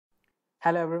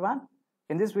Hello everyone.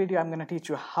 In this video, I'm going to teach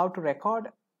you how to record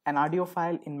an audio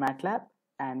file in Matlab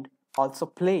and also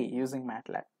play using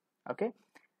Matlab. Okay.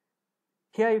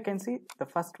 Here you can see the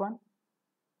first one,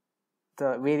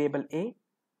 the variable A.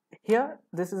 Here,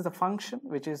 this is the function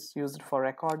which is used for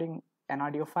recording an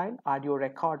audio file, audio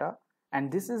recorder.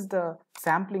 And this is the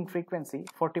sampling frequency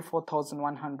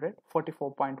 44,100,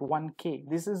 44.1K.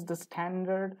 This is the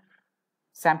standard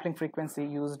sampling frequency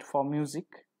used for music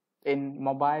in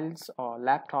mobiles or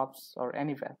laptops or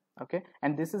anywhere. Okay,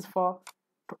 and this is for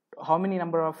how many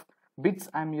number of bits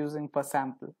I'm using per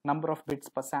sample, number of bits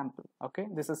per sample. Okay,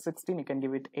 this is 16, you can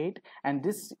give it 8, and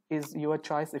this is your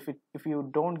choice. If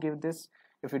you don't give this,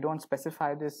 if you don't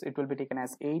specify this, it will be taken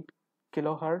as 8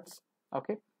 kilohertz.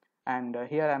 Okay, and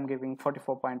here I'm giving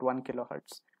 44.1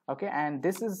 kilohertz. Okay, and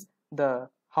this is the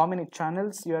how many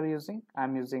channels you are using.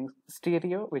 I'm using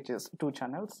stereo, which is 2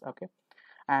 channels. Okay,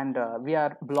 and we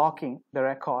are blocking the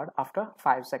record after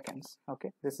 5 seconds.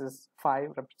 Okay, this is 5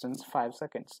 represents 5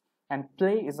 seconds, and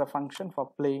play is a function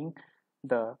for playing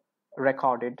the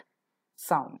recorded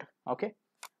sound. Okay,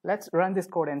 let's run this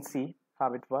code and see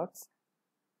how it works.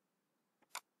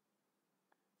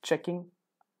 Checking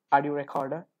audio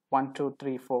recorder 1 2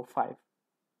 3 4 5.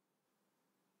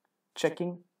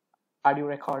 Checking audio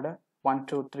recorder 1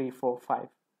 2 3 4 5.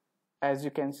 As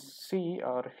you can see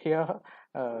or hear,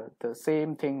 the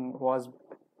same thing was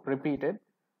repeated.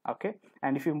 Okay,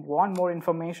 and if you want more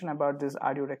information about this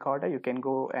audio recorder, you can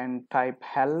go and type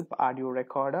help audio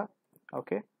recorder.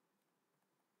 Okay,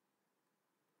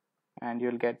 and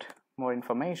you'll get more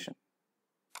information.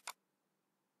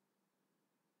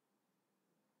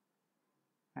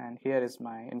 And here is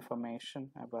my information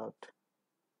about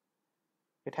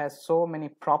it. Has so many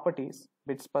properties,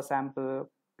 bits per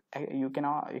sample. You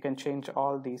can change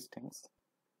all these things.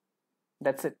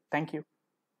 That's it. Thank you.